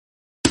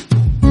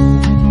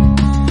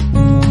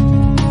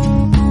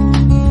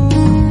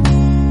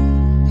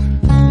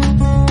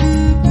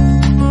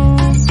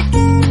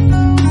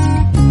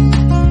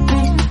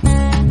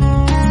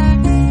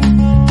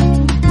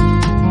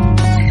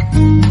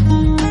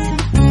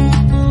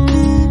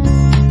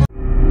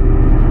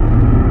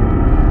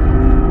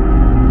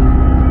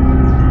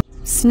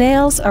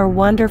Snails are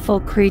wonderful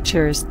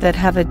creatures that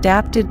have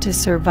adapted to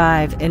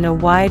survive in a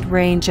wide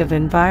range of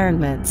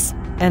environments,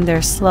 and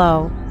their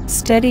slow,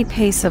 steady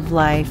pace of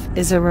life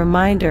is a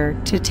reminder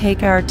to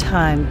take our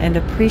time and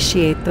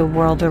appreciate the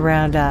world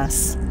around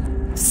us.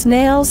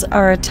 Snails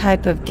are a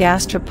type of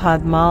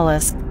gastropod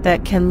mollusk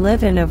that can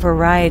live in a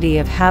variety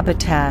of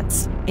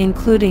habitats,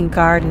 including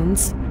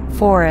gardens,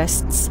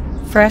 forests,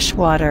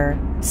 freshwater,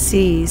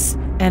 seas,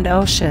 and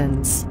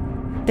oceans.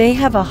 They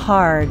have a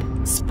hard,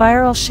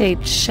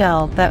 spiral-shaped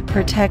shell that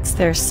protects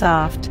their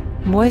soft,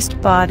 moist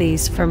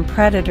bodies from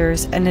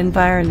predators and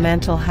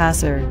environmental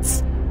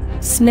hazards.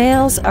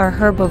 Snails are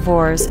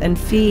herbivores and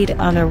feed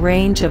on a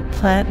range of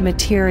plant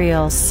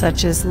materials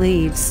such as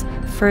leaves,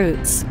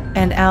 fruits,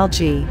 and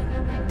algae.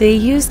 They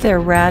use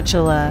their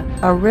radula,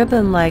 a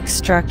ribbon-like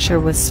structure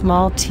with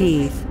small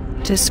teeth,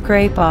 to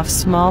scrape off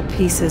small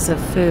pieces of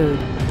food.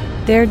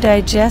 Their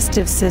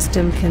digestive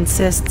system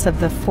consists of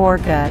the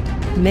foregut,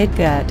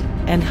 midgut,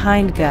 and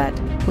hindgut,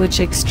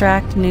 which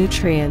extract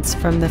nutrients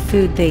from the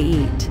food they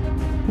eat.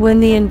 When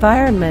the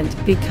environment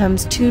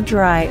becomes too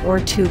dry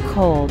or too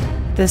cold,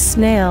 the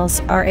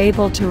snails are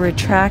able to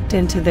retract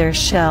into their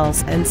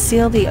shells and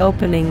seal the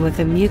opening with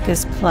a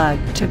mucus plug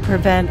to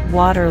prevent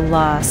water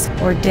loss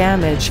or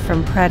damage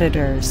from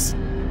predators.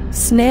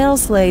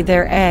 Snails lay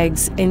their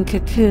eggs in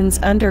cocoons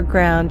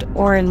underground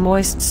or in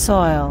moist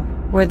soil,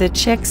 where the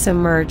chicks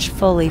emerge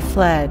fully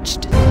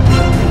fledged.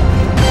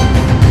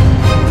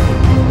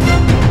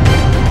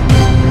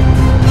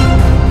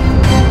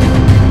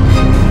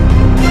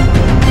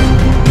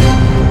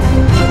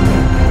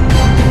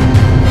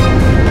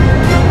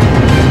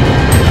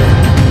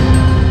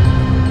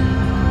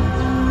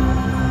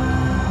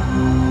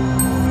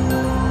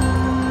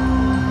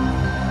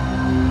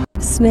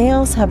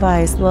 Snails have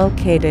eyes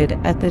located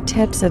at the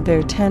tips of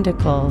their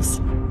tentacles,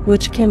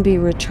 which can be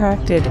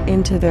retracted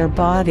into their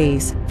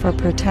bodies for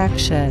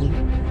protection.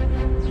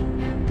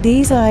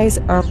 These eyes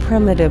are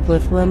primitive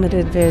with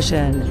limited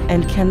vision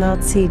and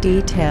cannot see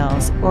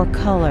details or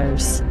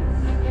colors.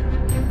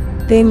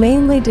 They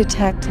mainly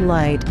detect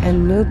light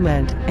and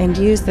movement and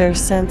use their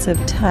sense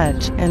of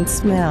touch and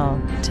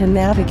smell to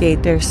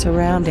navigate their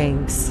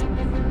surroundings.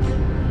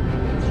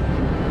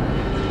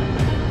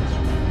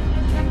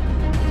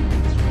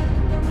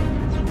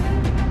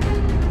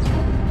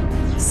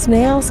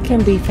 Snails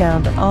can be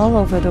found all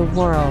over the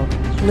world,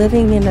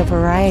 living in a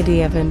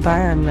variety of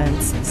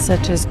environments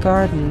such as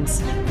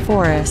gardens,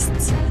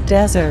 forests,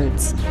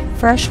 deserts,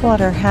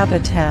 freshwater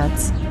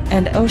habitats,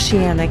 and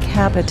oceanic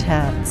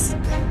habitats.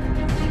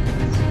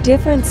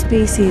 Different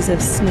species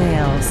of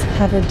snails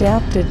have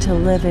adapted to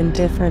live in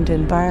different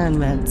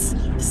environments.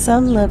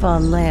 Some live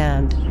on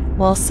land,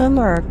 while some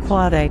are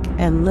aquatic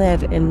and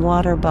live in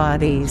water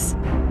bodies,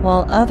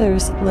 while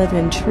others live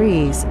in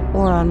trees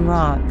or on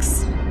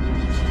rocks.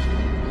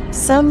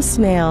 Some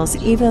snails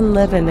even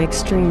live in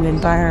extreme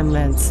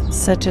environments,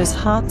 such as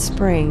hot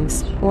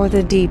springs or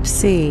the deep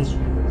sea.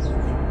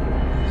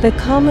 The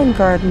common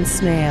garden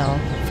snail,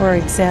 for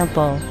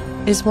example,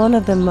 is one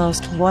of the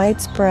most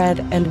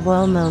widespread and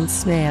well-known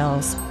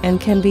snails,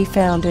 and can be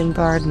found in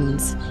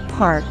gardens,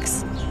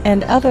 parks,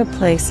 and other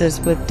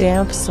places with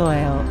damp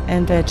soil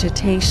and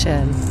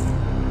vegetation.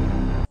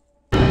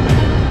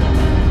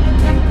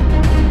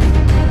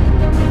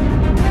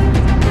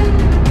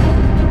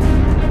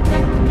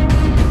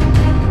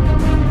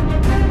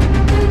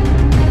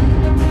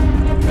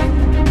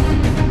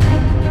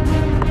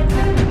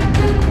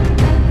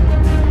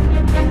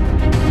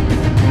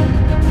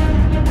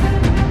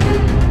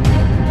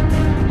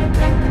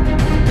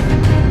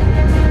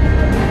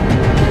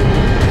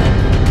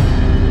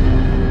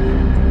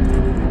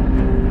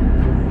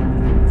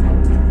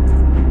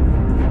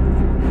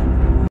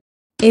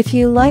 If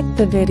you liked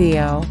the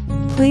video,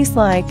 please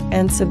like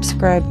and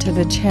subscribe to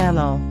the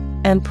channel,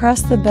 and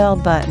press the bell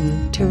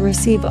button to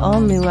receive all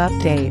new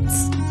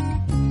updates.